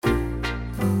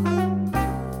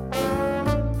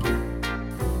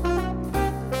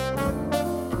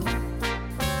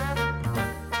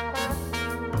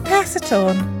Pass It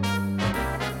On.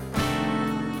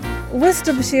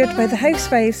 Wisdom shared by the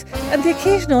housewives and the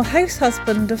occasional house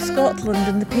husband of Scotland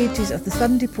in the pages of the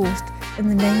Sunday Post in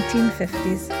the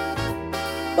 1950s.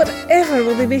 Whatever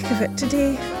will they make of it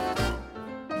today?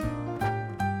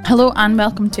 Hello and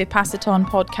welcome to Pass It On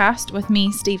podcast with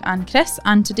me, Steve and Chris.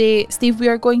 And today, Steve, we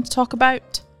are going to talk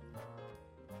about...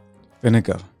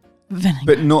 Vinegar.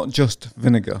 But not just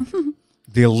vinegar.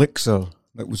 The elixir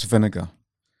that was vinegar.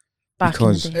 Back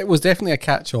because in the day. It was definitely a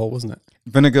catch-all, wasn't it?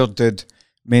 vinegar did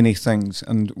many things,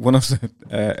 and one of the,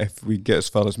 if we get as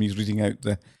far as me reading out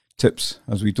the tips,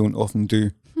 as we don't often do,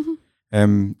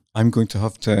 I'm going to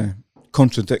have to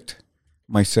contradict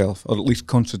myself, or at least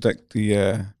contradict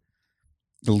the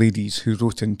ladies who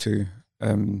wrote into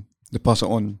the Pass It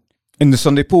On in the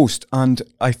Sunday Post, and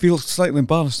I feel slightly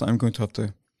embarrassed that I'm going to have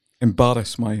to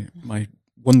embarrass my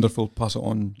wonderful Pass It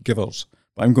On givers,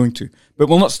 but I'm going to. But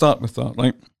we'll not start with that,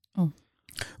 right? Oh.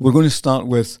 We're going to start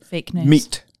with Fake news.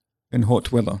 meat in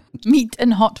hot weather. Meat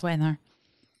in hot weather.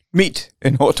 Meat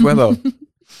in hot weather.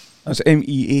 That's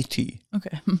MEAT.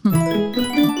 Okay.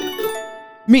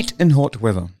 Meat in hot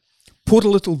weather. Pour a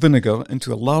little vinegar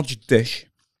into a large dish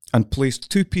and place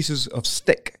 2 pieces of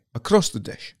stick across the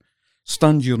dish.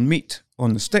 Stand your meat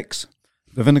on the sticks.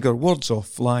 The vinegar wards off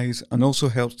flies and also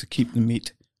helps to keep the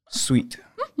meat sweet.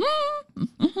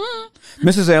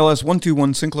 Mrs. Ellis,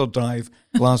 121 Sinclair Drive,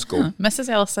 Glasgow. Mrs.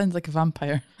 Ellis sounds like a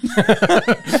vampire.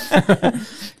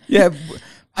 Yeah,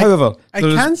 however, I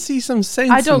can see some sense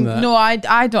I don't in that. know. I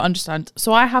don't understand.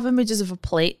 So I have images of a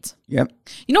plate. Yep.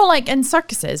 You know, like in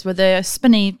circuses with the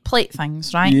spinny plate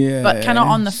things, right? But kind of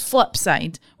on the flip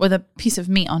side with a piece of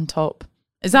meat on top.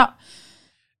 Is that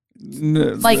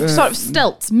like sort of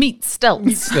stilts, meat stilts?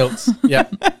 Meat stilts. Yeah.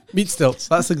 Meat stilts.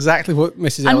 That's exactly what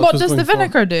Mrs. Ellis And what was does the going for.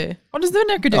 vinegar do? What does the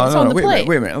vinegar do? Oh, It's no, on no, the plate.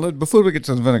 Wait a minute. Before we get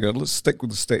to the vinegar, let's stick with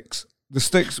the sticks. The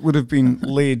sticks would have been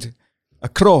laid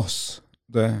across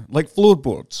like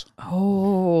floorboards,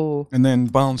 Oh. and then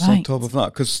balanced on Right. top of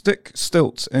that. Because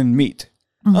stilts in meat,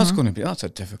 that's a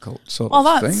difficult sort Well,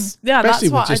 of that's thing. yeah. Especially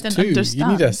That's what with I just didn't 2.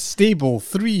 understand. You need a stable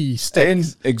 3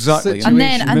 sticks. Exactly.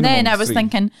 situation. and then I was 3.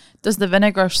 thinking, does the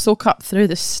vinegar soak up through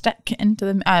the stick into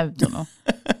the? I don't know.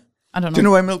 I don't know. Do you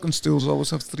know why milking stools always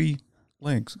have 3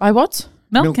 legs? By what?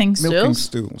 Milking stools. Milking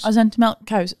stools. As in to milk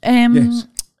cows. Yes.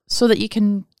 So that you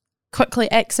can quickly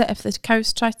exit if the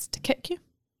cows tries to kick you.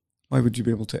 Why would you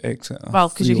be able to exit a Well,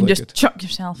 because you can just 3-legged? chuck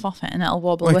yourself off it and it'll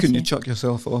wobble Why with couldn't you. you chuck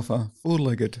yourself off a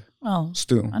 4-legged Well,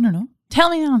 stool? I don't know. Tell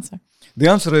me the answer. The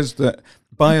answer is that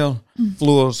byre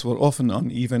floors were often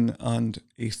uneven, and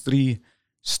a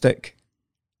 3-stick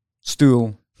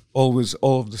stool always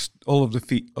all of the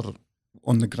feet are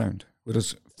on the ground,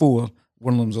 whereas 4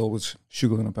 one of them's always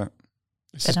sugaring about.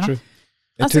 This Good is enough. true.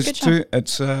 That's It a is good true.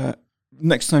 It's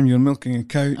next time you're milking a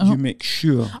cow, Uh-huh. you make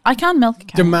sure. I can milk a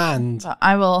cow. Demand But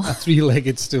I will. a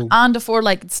 3-legged stool. And a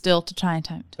 4-legged stool to try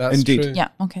it out. That's Indeed. true. Yeah,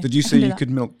 okay. Did you I can say do you that.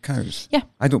 could milk cows? Yeah.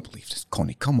 I don't believe this,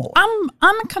 Connie. Come on.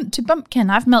 I'm a cunt to bumpkin.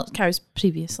 I've milked cows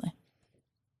previously.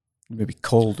 Maybe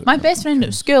called it. My best friend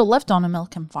at school lived on a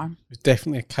milking farm. It was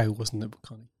definitely a cow, wasn't it,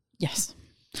 Connie? Yes.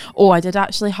 Oh, I did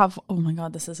actually have, oh my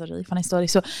God, this is a really funny story.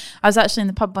 So I was actually in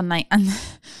the pub one night and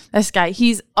this guy,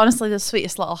 he's honestly the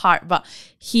sweetest little heart, but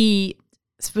he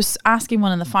was asking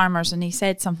one of the farmers and he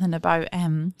said something about,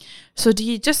 so do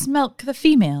you just milk the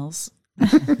females?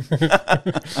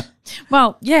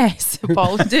 Well, yes,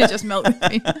 Paul, we do just milk the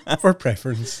females. For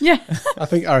preference. Yeah. I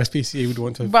think RSPCA would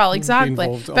want to Well, be exactly.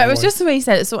 involved But it was more. just the way he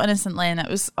said it so innocently and it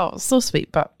was so sweet.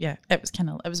 But yeah, it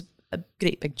was a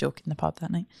great big joke in the pub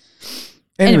that night.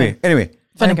 Anyway.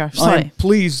 Vinegar, sorry. I'm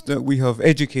pleased that we have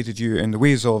educated you in the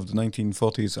ways of the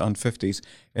 1940s and 50s,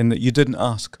 and that you didn't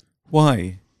ask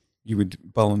why you would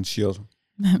balance your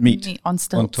meat on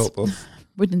stilts. on top of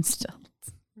Wooden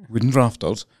stilts. wooden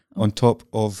rafters on top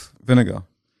of vinegar.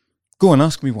 Go on,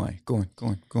 ask me why. Go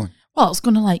on. Well, it's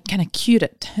going to like kind of cure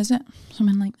it, is it?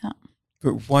 Something like that.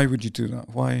 But why would you do that?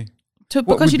 Why? What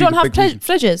Because would you be don't the have big reason?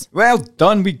 fridges. Well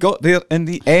done, we got there in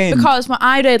the end. Because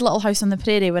I read Little House on the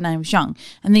Prairie when I was young,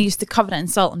 and they used to cover it in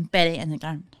salt and bury it in the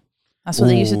ground. That's what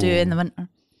they used to do in the winter.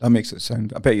 That makes it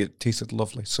sound, I bet you it tasted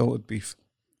lovely, salted beef.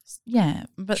 Yeah,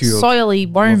 but Cured.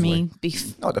 soily, wormy Lovely.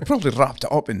 beef. No, they probably wrapped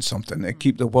it up in something to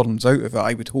keep the worms out of it,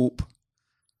 I would hope.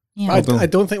 Yeah. I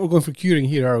don't think we're going for curing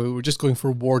here, are we? We're just going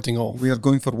for warding off. We are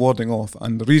going for warding off,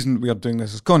 and the reason we are doing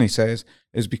this, as Connie says,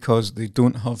 is because they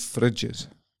don't have fridges.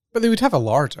 But they would have a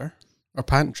larder or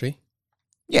pantry.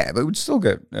 Yeah, but it would still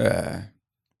get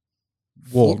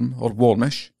warm or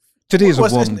warmish. Today's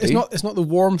Well, a warm day. it's not the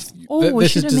warmth Oh, that we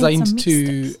this is should have made some designed meat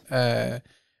to sticks.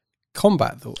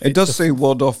 combat, though. It does say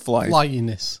ward off flies.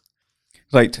 flyiness.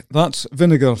 Right, that's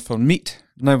vinegar for meat.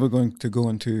 Now we're going to go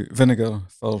into vinegar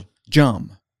for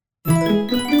jam.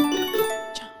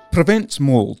 Prevents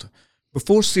mould.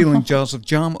 Before sealing jars of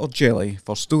jam or jelly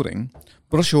for storing,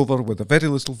 brush over with a very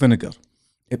little vinegar.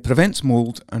 It prevents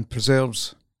mould and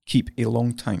preserves keep a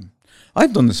long time.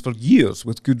 I've done this for years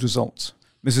with good results.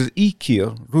 Mrs. E.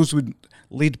 Keir, Rosewood,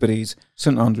 Laidberries,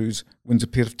 St Andrews, wins a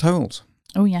pair of towels.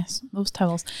 Oh yes, those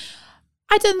towels.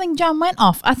 I didn't think jam went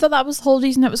off. I thought that was the whole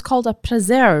reason it was called a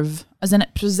preserve, as in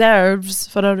it preserves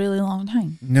for a really long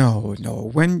time. No.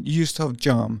 When you used to have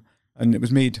jam and it was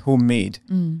made homemade,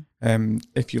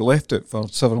 if you left it for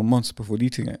several months before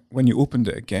eating it, when you opened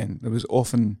it again, there was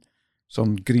often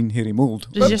some green hairy mould.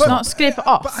 Did you just not scrape it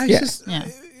off? But I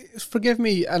forgive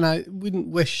me, and I wouldn't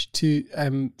wish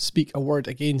to speak a word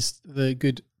against the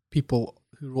good people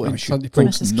who wrote in Sunday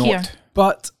Post. Mrs. Keir.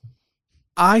 But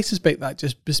I suspect that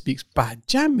just bespeaks bad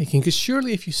jam making, because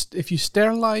surely if you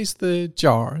sterilise the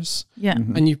jars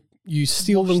and you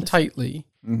seal them tightly,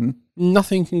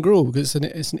 nothing can grow because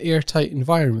it's an airtight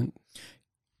environment.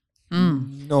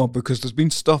 No, because there's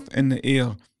been stuff in the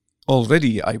air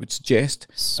already, I would suggest,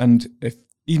 and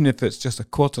even if it's just a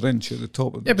 1/4 inch at the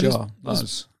top of the jar,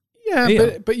 that's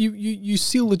but you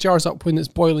seal the jars up when it's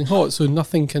boiling hot, so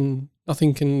everything's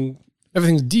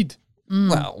dead.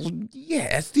 Well,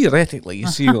 yeah, theoretically you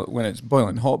seal it when it's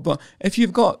boiling hot, but if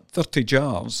you've got 30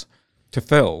 jars to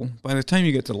fill, by the time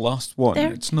you get to the last one,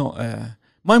 it's not...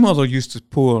 my mother used to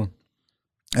pour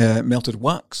melted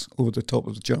wax over the top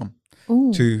of the jam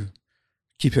to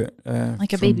keep it...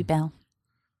 like a baby bell.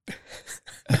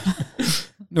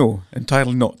 No,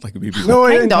 entirely not like a baby bell. No,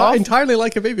 entirely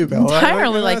like a baby bell.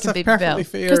 Entirely like a baby bell.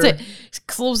 Because it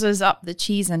closes up the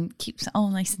cheese and keeps it all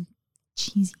nice and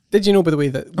cheesy. Did you know, by the way,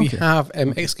 that we have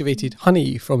excavated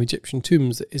honey from Egyptian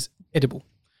tombs that is edible?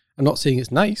 I'm not saying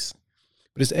it's nice,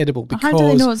 but it's edible because... How do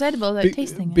they know it's edible without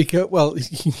tasting it? Because, well,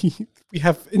 we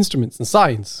have instruments and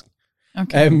science.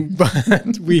 Okay.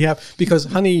 But we have... Because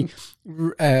honey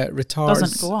retards...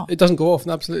 Doesn't go off. It doesn't go off,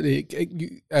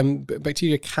 absolutely.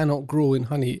 Bacteria cannot grow in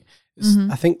honey. It's,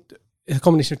 I think a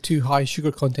combination of too high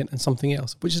sugar content and something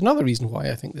else, which is another reason why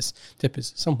I think this tip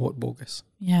is somewhat bogus.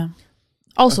 Yeah.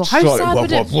 Also, how sad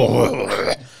would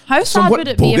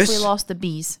it be if we lost the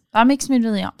bees? That makes me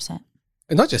really upset.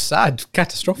 And not just sad,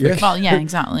 catastrophic. Yeah. Well, yeah,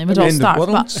 exactly. We'd all starve.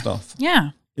 But stuff. yeah.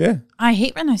 Yeah. I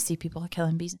hate when I see people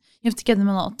killing bees. You have to give them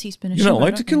a little teaspoon of sugar. You're not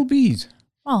allowed to kill bees.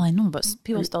 Well, I know, but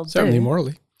people still Certainly do.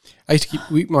 morally. I used to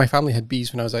keep... my family had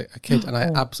bees when I was a kid, and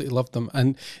I absolutely loved them.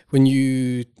 And when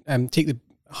you take the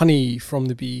honey from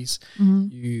the bees,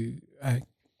 you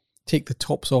take the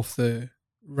tops off the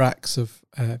racks of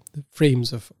the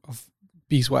frames of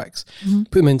beeswax,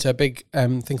 put them into a big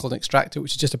thing called an extractor,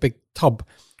 which is just a big tub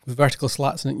with vertical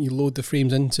slats in it. And you load the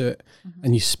frames into it,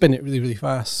 and you spin it really, really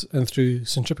fast, and through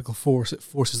centripetal force, it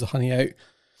forces the honey out.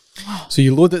 Wow. So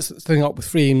you load this thing up with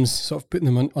frames, sort of putting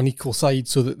them on equal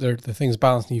sides so that the thing's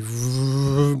balanced, and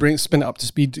you spin it up to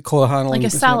speed, call a handle. Like a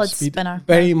salad spinner.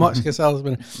 Very much like a salad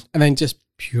spinner. And then just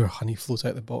pure honey flows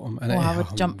out the bottom. And I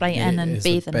would jump right in and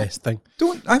bathe in it. Best thing.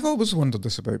 I've always wondered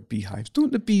this about beehives.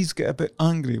 Don't the bees get a bit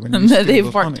angry when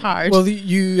they've worked hard? Well,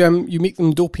 you make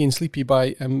them dopey and sleepy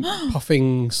by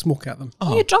puffing smoke at them.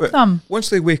 You drug them.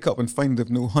 Once they wake up and find they've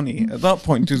no honey, at that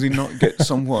point, do they not get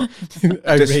somewhat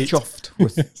dischuffed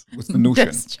with the notion?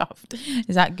 Dischuffed.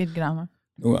 Is that good grammar?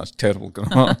 No, that's terrible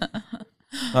grammar.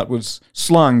 That was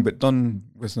slang, but done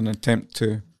with an attempt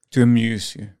to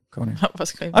amuse you, Connie. That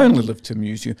was quite I only live to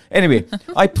amuse you. Anyway,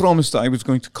 I promised that I was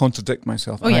going to contradict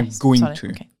myself, and I'm going to.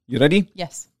 Okay. You ready?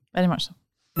 Yes, very much so.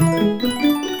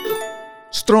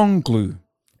 Strong glue.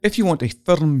 If you want a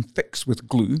firm fix with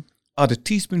glue, add a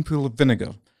teaspoonful of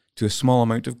vinegar to a small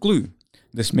amount of glue.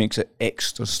 This makes it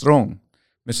extra strong.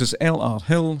 Mrs. L.R.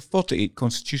 Hill, 48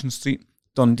 Constitution Street,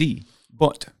 Dundee.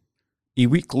 But a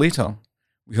week later,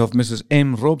 we have Mrs.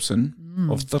 M. Robson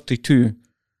of 32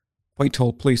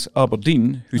 Whitehall Place,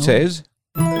 Aberdeen, who says,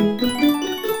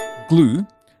 glue,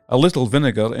 a little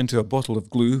vinegar into a bottle of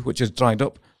glue which is dried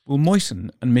up, will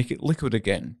moisten and make it liquid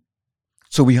again.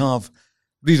 So we have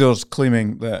readers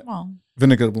claiming that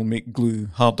vinegar will make glue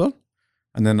harder,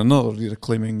 and then another reader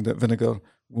claiming that vinegar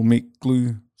will make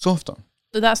glue softer.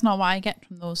 So that's not what I get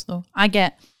from those, though. I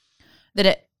get that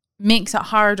it makes it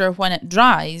harder when it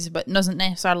dries, but doesn't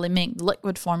necessarily make the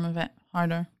liquid form of it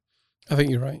harder. I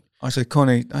think you're right. Actually,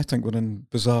 Connie, I think we're in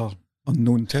bizarre,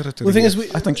 unknown territory. Well, the thing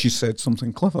is, I think she said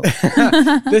something clever.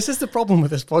 This is the problem with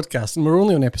this podcast, and we're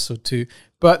only on episode 2.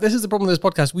 But this is the problem with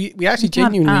this podcast. We actually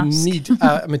genuinely need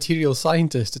a material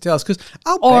scientist to tell us, because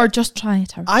just try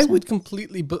it out. I would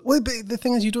completely, but the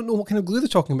thing is, you don't know what kind of glue they're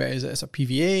talking about. Is it a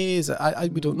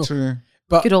PVA? We don't know. True.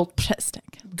 But Good old Pritt stick.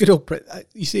 good old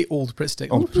you say old Pritt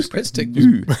stick. Old Pritt stick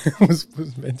Ooh. was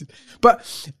invented.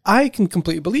 But I can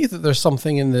completely believe that there's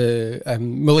something in the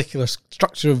molecular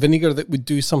structure of vinegar that would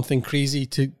do something crazy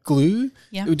to glue.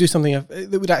 Yeah. It would do something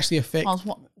that would actually affect Well,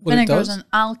 what what it vinegar's does. an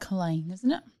alkaline,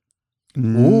 isn't it?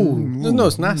 Oh, no,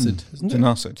 it's an acid, isn't It's it? an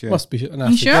acid, yeah. Must be an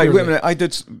acid. sure? Right, surely. wait a minute. I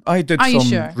did Are some you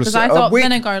sure? Because research. I thought wait,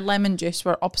 vinegar and lemon juice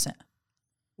were opposite.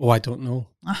 Oh, I don't know.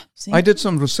 Ah, see? I did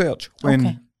some research when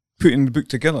Okay. putting the book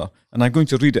together, and I'm going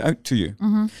to read it out to you.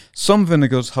 Mm-hmm. Some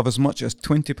vinegars have as much as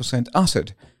 20%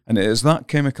 acid, and it is that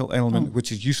chemical element Oh.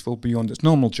 which is useful beyond its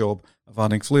normal job of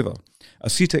adding flavour.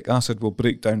 Acetic acid will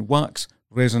break down wax,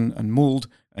 resin, and mould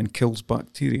and kills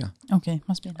bacteria. Okay,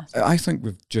 must be an acid. I think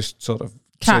we've just sort of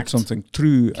Cracked. said something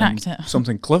true Cracked and it.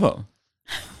 something clever.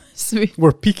 Sweet.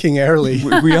 We're peaking early.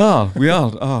 we are.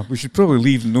 We should probably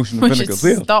leave the notion of We vinegar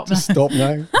should there. stop. Just stop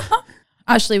now.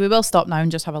 Actually, we will stop now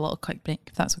and just have a little quick break,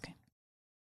 if that's okay.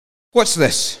 What's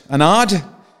this? An ad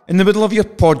in the middle of your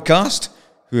podcast?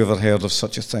 Who ever heard of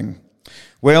such a thing?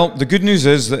 Well, the good news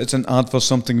is that it's an ad for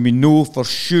something we know for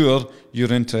sure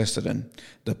you're interested in.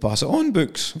 The Pass It On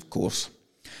books, of course.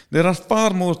 There are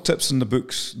far more tips in the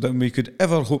books than we could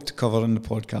ever hope to cover in the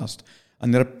podcast,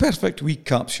 and they're a perfect wee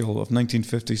capsule of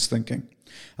 1950s thinking,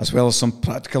 as well as some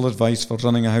practical advice for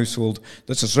running a household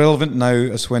that's as relevant now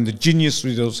as when the genius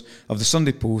readers of the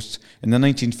Sunday Post in the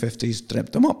 1950s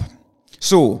dreamt them up.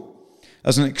 So,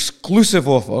 as an exclusive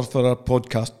offer for our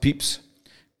podcast peeps,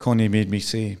 Connie made me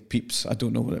say peeps, I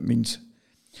don't know what it means.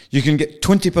 You can get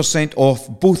 20% off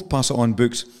both Pass It On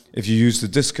books if you use the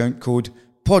discount code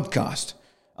PODCAST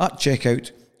at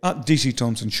checkout at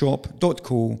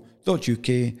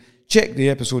dcthompsonshop.co.uk. Check the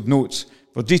episode notes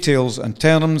for details and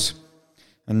terms.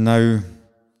 And now,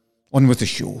 on with the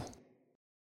show.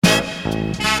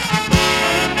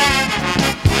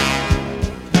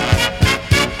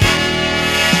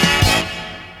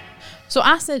 So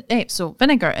so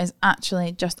vinegar is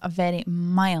actually just a very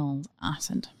mild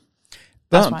acid.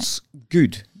 That's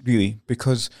good, really,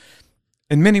 because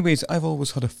in many ways I've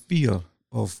always had a fear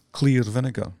of clear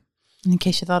vinegar. In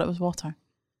case you thought it was water.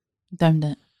 Downed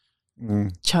it.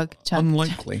 Chug, chug.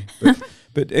 Unlikely,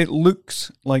 but it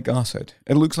looks like acid.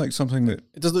 It looks like something that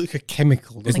It does look like a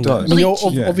chemical, doesn't it? does. I mean,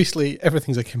 Bleach. Yeah. obviously,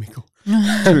 everything's a chemical.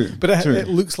 true, But true. it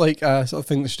looks like a sort of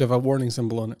thing that should have a warning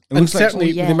symbol on it. It And looks like- certainly,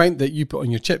 Oh, yeah. the amount that you put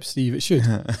on your chips, Steve, it should.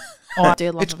 Oh, I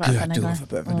do love It's a bit good. of I do vinegar. love a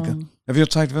bit of vinegar. Oh, Have you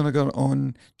ever tried vinegar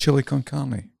on chili con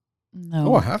carne? no.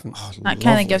 Oh, I haven't. That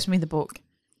kind of gives me the boke.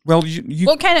 Well, you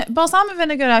What kind of balsamic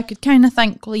vinegar? I could kind of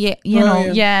think, well, yeah, you Oh, know,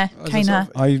 yeah. yeah, As a kind sort of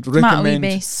of- I tomato recommend.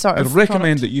 based sort I of. recommend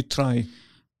product. that you try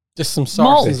Just some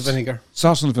Malt. sarson's vinegar.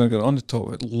 sarsen vinegar on the top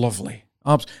of it. Lovely,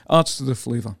 adds to the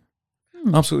flavour.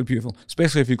 Absolutely beautiful,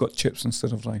 especially if you've got chips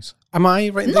instead of rice. Am I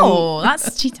right? No,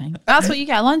 that's cheating. That's what you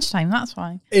get at lunchtime. That's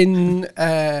why. In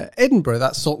Edinburgh,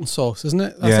 that's salt and sauce, isn't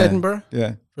it? That's Yeah. Edinburgh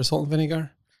Yeah. for salt and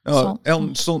vinegar. Oh,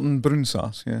 salt and brown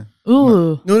sauce. Yeah.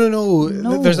 Ooh. No.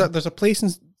 No. There's a place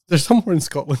there's somewhere in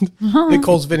Scotland it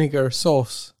calls vinegar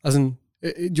sauce. As in,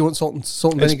 do you want salt and It's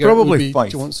vinegar? It would probably be,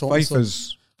 Fife. Do you want salt and Fife sauce?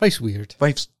 is Fife's weird.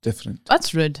 Fife's different.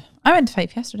 That's rude. I went to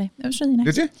Fife yesterday. It was really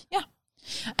nice. Did you? Yeah.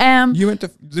 You went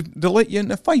to they let you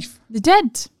into Fife. They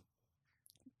did.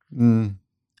 Mm.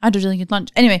 I had a really good lunch.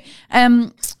 Anyway,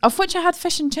 of which I had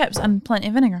fish and chips and plenty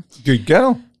of vinegar. Good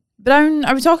girl. Brown.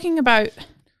 Are we talking about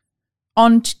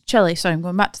on chili? Sorry, I'm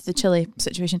going back to the chili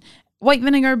situation. White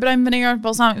vinegar, brown vinegar,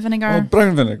 balsamic vinegar, Well,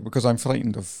 brown vinegar because I'm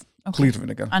frightened of Okay. clear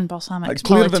vinegar. and balsamic. It's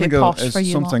Clear probably too vinegar posh is for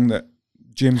you. something that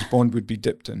James Bond would be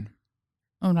dipped in.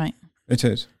 Oh right. It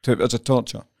is as a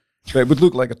torture, but it would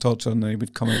look like a torture, and then he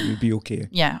would come out and he'd be okay.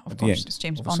 Yeah, of At the course. end, It's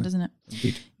James obviously. Bond, isn't it?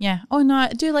 Indeed. Yeah. Oh no, I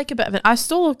do like a bit of it. I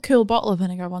stole a cool bottle of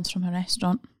vinegar once from a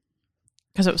restaurant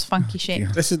because it was funky shape.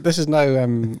 dear. This is now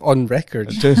on record.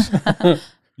 It is.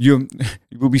 You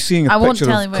will be seeing a I won't picture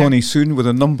tell of you where. Connie soon with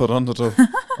a number under her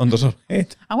under her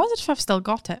head. I wondered if I've still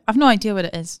got it. I've no idea what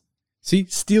it is. See,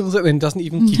 steals it and doesn't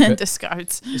even keep it.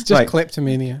 Discards. It's just Right.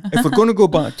 kleptomania. If we're going to go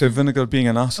back to vinegar being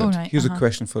an acid, Oh, right, here's a uh-huh.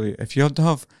 question for you: if you had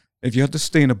to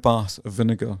stay in a bath of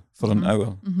vinegar for an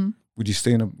hour, would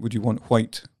you want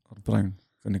white or brown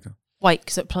vinegar? White,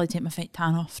 because it'd probably take my fake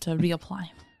tan off to reapply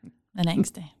the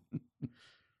next day.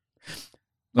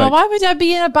 Well, Right. why would I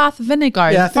be in a bath of vinegar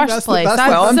in Yeah, I the think first that's the- place? that's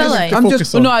That's the- I'm silly. just- I'm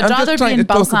just- Well, no, I'd I'm just rather be trying in to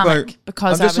talk balsamic about-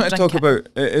 because I'm just I trying would to talk drink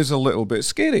it. about it is a little bit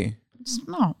scary. It's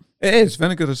not. It is.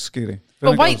 Vinegar is scary. But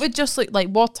Vinegar white is- would just look like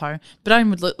water. Brown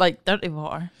would look like dirty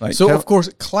water. Right, So, tell- of course,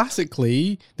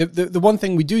 classically, the one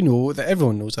thing we do know that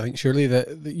everyone knows, I think, surely, that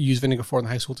you use vinegar for in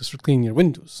the household is for cleaning your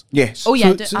windows. yes. Oh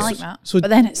yeah, So- I like that. so- but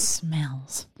then it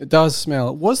smells. It does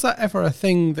smell. Was that ever a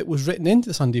thing that was written into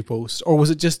the Sunday Post, or was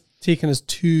it just taken as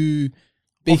too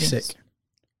Basic. Obvious.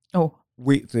 Oh,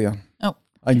 Wait there. Oh.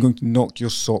 I'm going to knock your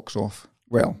socks off.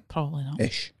 Well, probably not.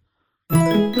 ish.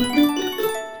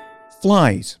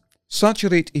 Flies.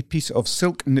 Saturate a piece of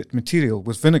silk knit material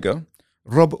with vinegar.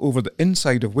 Rub over the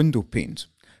inside of window panes.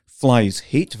 Flies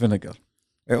hate vinegar.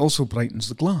 It also brightens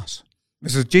the glass.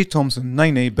 Mrs. J. Thompson,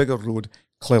 9A, Bigger Road,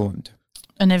 Cleland.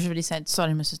 And everybody said,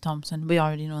 sorry, Mrs. Thompson. We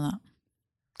already know that.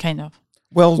 Kind of.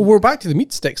 Well, Well, we're back to the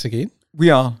meat sticks again. we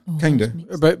are, Oh, kind those of.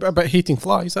 meats. About hating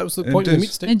flies. That was the It point of the is. meat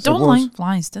They sticks. don't was. like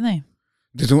flies, do they?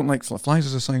 They don't like flies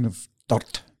is a sign of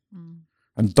dirt.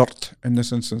 And dirt, in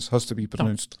this instance, has to be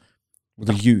pronounced with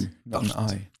a U, not an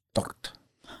I. Dirt.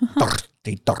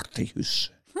 Dirty house.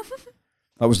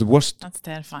 That was the worst. That's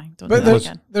terrifying. Don't But do that there's,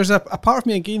 again. there's a part of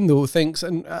me again, though, thinks,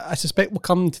 and I suspect we'll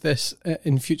come to this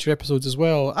in future episodes as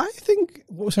well. I think,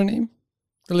 what was her name?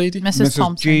 The lady? Mrs.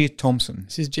 Thompson. J. Thompson.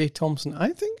 Mrs. J. Thompson. I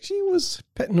think she was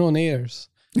pitting on airs.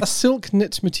 A silk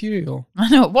knit material. I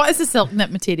know. What is a silk knit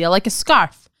material? Like a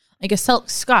scarf? Like a silk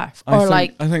scarf? Or I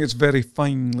think it's very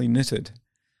finely knitted.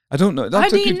 I don't know. how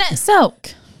That's do a you good, knit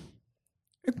silk?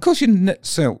 Of course you knit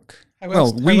silk. How Well,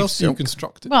 else, how weave else do you silk.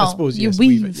 construct it? Well, I suppose, you yes,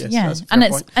 weave, it. Yes, yeah. that's a fair And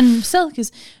it's point. and silk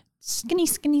is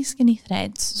skinny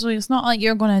threads. So it's not like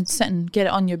you're going to sit and get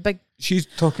it on your big. She's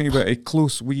talking about a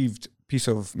close weaved piece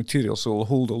of material, so it'll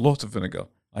hold a lot of vinegar,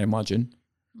 I imagine.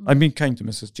 I'm being kind to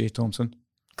Mrs. J. Thompson.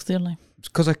 Clearly, It's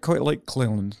because I quite like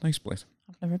Cleland. Nice place.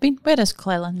 I've never been. Where is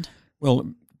Cleland?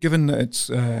 Well, given that it's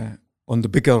on the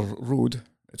Bigger Road,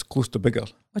 it's close to Bigger.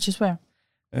 Which is where?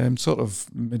 Sort of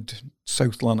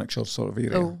mid-South Lanarkshire sort of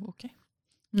area. Oh, okay.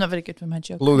 I'm not very good with my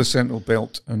geography. Below the Central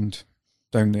Belt and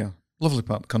down there. Lovely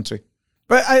part of the country.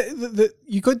 But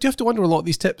you have to wonder a lot of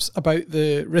these tips about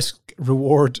the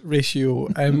risk-reward ratio.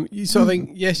 You sort of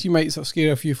think, yes, you might sort of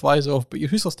scare a few flies off, but you're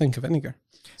useless think of vinegar.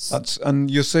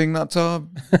 And you're saying that's a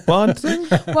bad thing?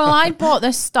 Well, I bought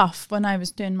this stuff when I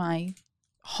was doing my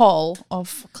haul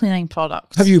of cleaning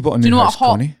products. Have you bought a Do you new know house, what a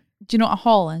haul? Connie? Do you know what a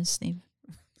haul is, Steve?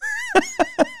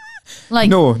 Like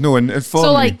No, and inform so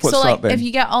me. like What's so that like then? if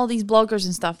you get all these bloggers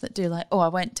and stuff that do like, oh, I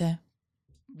went to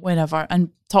whenever and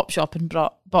Topshop and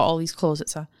bought all these clothes.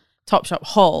 It's a Topshop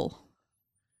haul.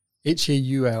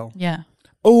 HAUL. Yeah.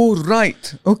 Oh,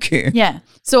 right. Okay. Yeah.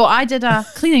 So I did a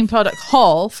cleaning product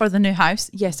haul for the new house.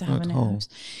 Yes, I have a new haul. house.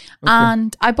 Okay.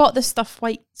 And I bought this stuff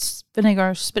white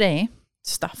vinegar spray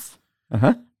stuff.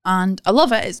 Uh-huh. And I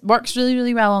love it. It works really,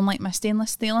 really well on like my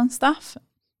stainless steel and stuff.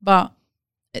 But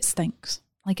it stinks.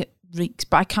 Like it reeks.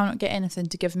 But I cannot get anything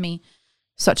to give me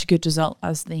such a good result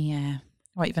as the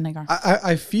white vinegar.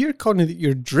 I fear, Connie, that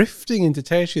you're drifting into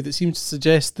territory that seems to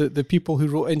suggest that the people who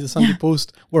wrote into the Sunday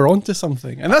Post were onto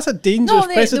something. And that's a dangerous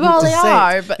precedent to set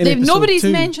are, but in episode nobody's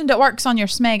 2. mentioned it works on your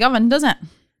Smeg oven, does it?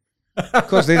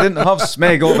 Because they didn't have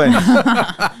Smeg oven.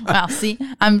 Well, see,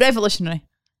 I'm revolutionary.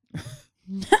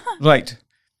 Right.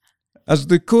 As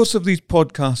the course of these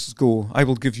podcasts go, I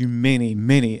will give you many,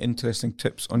 many interesting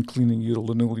tips on cleaning your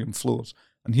linoleum floors.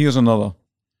 And here's another.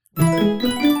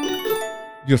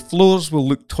 Your floors will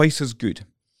look twice as good.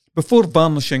 Before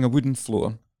varnishing a wooden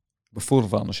floor,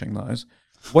 that is,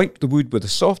 wipe the wood with a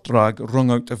soft rag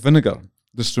wrung out of vinegar.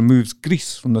 This removes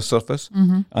grease from the surface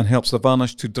and helps the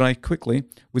varnish to dry quickly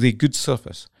with a good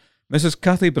surface. Mrs.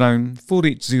 Cathy Brown,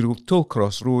 480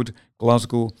 Tollcross Road,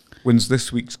 Glasgow, wins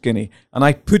this week's guinea. And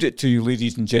I put it to you,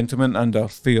 ladies and gentlemen, and our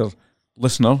fair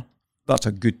listener, that's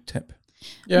a good tip.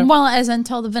 Yeah. Well, it is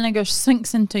until the vinegar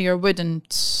sinks into your wood and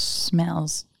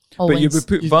smells. Always. But you would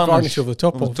put You varnish over the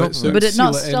top of it. So Would it seal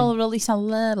not it in. still release a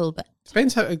little bit?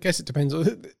 Depends how. I guess it depends.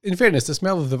 In fairness, the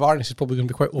smell of the varnish is probably going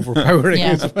to be quite overpowering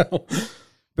Yeah. as well.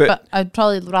 But I'd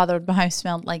probably rather my house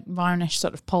smelled like varnish,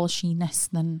 sort of polishiness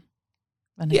than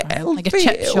vinegar. Yeah, it'll like a fade.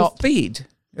 chip It'll shop. fade.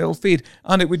 It'll fade.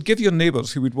 And it would give your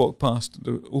neighbours who would walk past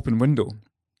the open window,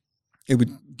 it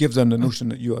would give them the notion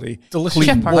that you are a Delicious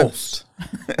clean Chipper. house.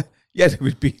 Yeah,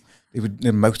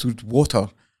 their mouth would water.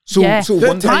 So, Yeah. so Th-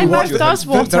 one tell My time you what, mouth you does had-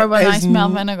 water There when I is smell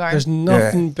n- vinegar. There's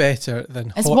nothing better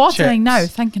than It's hot watering chips. now,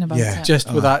 thinking about it.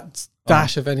 Just with that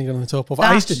dash of vinegar on the top of it.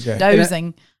 I used to Yeah.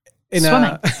 Dowsing.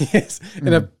 Swimming.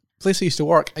 In a place I used to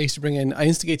work, I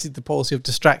instigated the policy of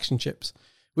distraction chips,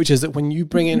 which is that when you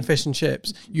bring in fish and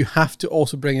chips, you have to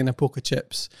also bring in a poke of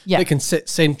chips Yeah. that can sit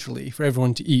centrally for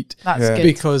everyone to eat. That's Yeah. good.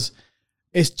 Because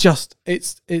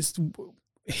it's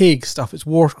Hague stuff. It's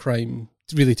war crime,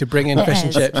 really, to bring in It fish and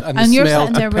is. chips and And the you're smell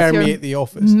sitting to there with your permeate the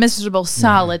office. Miserable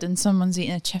salad and someone's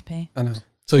eating a chippy. I know.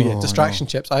 So yeah, Oh, distraction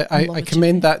chips. love I a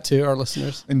commend that to our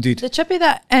listeners. Indeed. The chippy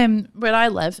that where I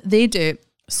live, they do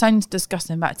sounds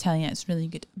disgusting, but I tell you, it's really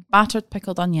good. Battered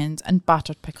pickled onions and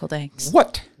battered pickled eggs.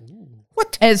 What?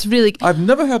 It's really I've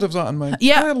never heard of that in my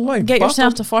yeah. entire life. Get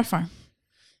yourself Battered- to Forfar.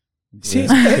 See,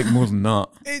 Take more than that.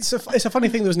 it's a funny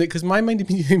thing, though, isn't it? Because my mind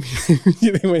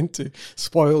immediately went to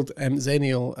spoiled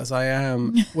Xennial as I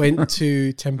am, went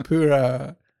to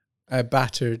tempura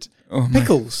battered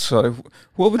pickles. Sorry,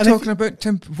 what are we talking about?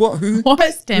 Who? What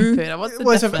is tempura? What's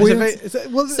the difference? It's a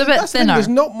bit that's the thing, thinner. there's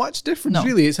not much difference, No.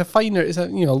 really. It's a finer, it's a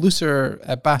looser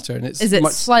batter, and it's Is it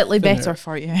much slightly thinner. better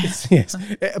for you? Yes,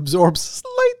 it absorbs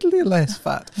slightly less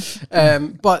fat,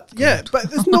 but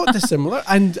it's not dissimilar.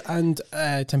 And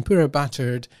tempura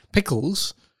battered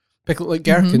pickles like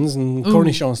gherkins and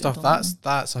cornichon and stuff.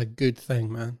 That's a good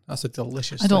thing, man. That's a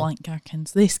delicious. I don't thing. like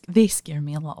gherkins. They scare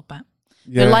me a little bit.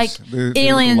 Yes, They're like they're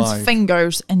aliens' alive.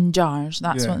 fingers in jars.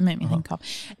 That's Yeah, what they make me think of.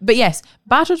 But yes,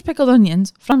 battered pickled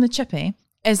onions from the chippy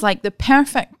is like the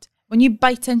perfect. When you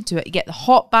bite into it, you get the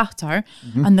hot batter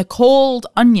and the cold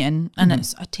onion, and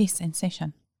it's a taste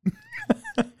sensation.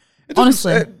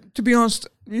 Honestly. To be honest,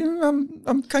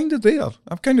 I'm kind of there.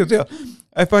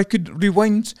 If I could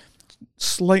rewind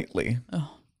slightly,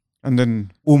 and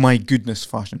then, oh my goodness,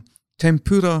 fashion.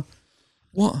 Tempura,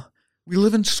 what? We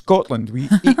live in Scotland. We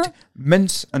eat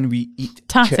mince and we eat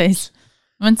Tatties. chips.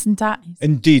 Mince and tatties.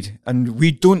 Indeed. And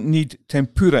we don't need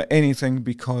tempura anything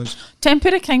because...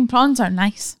 Tempura king prawns are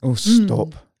nice. Oh,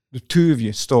 stop. The two of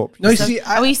you, stop. No, you So see,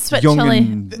 a wee sweet young chili.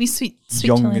 and- Wee sweet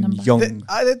young chili and number. young.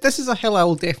 this is a hill I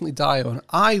will definitely die on.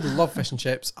 I love fish and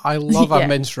chips. I love Yeah. a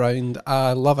mince round.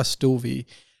 I love a stovey.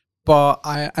 But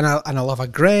I love a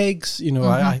Greg's. You know,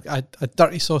 a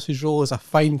dirty sausage roll is a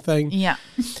fine thing. Yeah.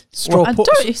 Straw A pot-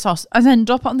 dirty sauce. As in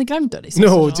drop it on the ground dirty sausage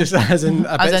No, roll. just as in a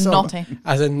As bit in sort of- naughty.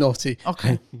 As in naughty.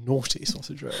 Okay. Naughty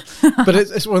sausage roll. But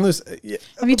it's one of those. Yeah.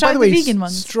 Have you By tried the the way, vegan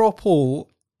ones? Straw poll.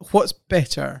 What's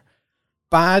better,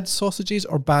 bad sausages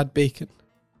or bad bacon?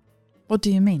 What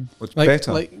do you mean? What's like-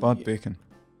 better? like- Bad bacon.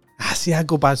 See, I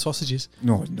go bad sausages.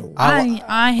 No.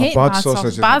 I hate bad bad sausage sauce.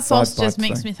 is a Bad bad, sauce bad just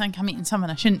makes thing. me think I'm eating something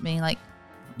I shouldn't be. Like,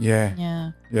 Yeah.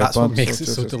 yeah. That's what bad makes it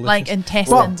so sausages. delicious. Like But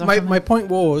intestines or my something. point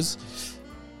was,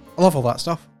 I love all that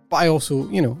stuff, but I also,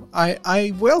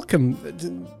 I welcome the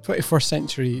 21st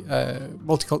century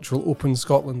multicultural open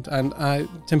Scotland, and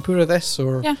tempura this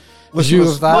or Yeah. view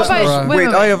of that. What about- or, wait,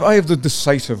 Wait, I have the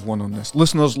decisive one on this.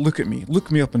 Listeners, look at me.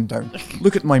 Look me up and down.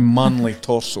 Look at my manly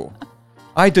torso.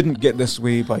 I didn't get this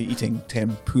way by eating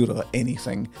tempura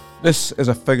anything. This is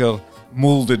a figure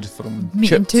moulded from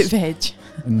Meat and chips toot veg.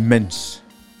 and mince.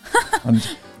 And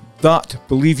that,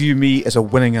 believe you me, is a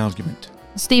winning argument.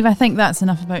 Steve, I think that's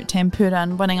enough about tempura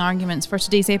and winning arguments for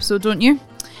today's episode, don't you?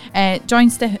 Join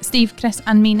Steve, Chris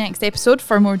and me next episode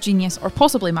for more genius or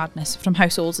possibly madness from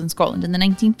households in Scotland in the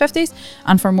 1950s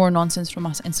and for more nonsense from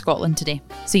us in Scotland today.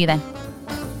 See you then.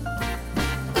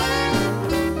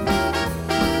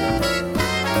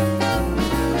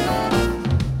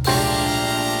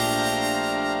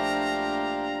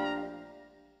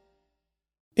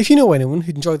 If you know anyone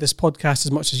who'd enjoy this podcast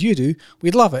as much as you do,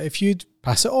 we'd love it if you'd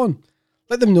pass it on.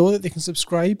 Let them know that they can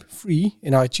subscribe free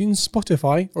in iTunes,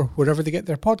 Spotify, or wherever they get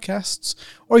their podcasts,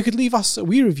 or you could leave us a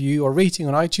wee review or rating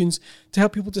on iTunes to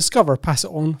help people discover Pass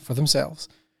It On for themselves.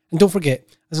 And don't forget,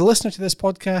 as a listener to this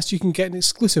podcast, you can get an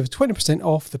exclusive 20%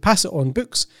 off the Pass It On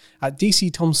books at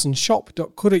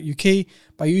dcthomsonshop.co.uk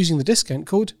by using the discount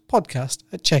code podcast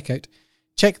at checkout.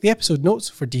 Check the episode notes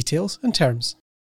for details and terms.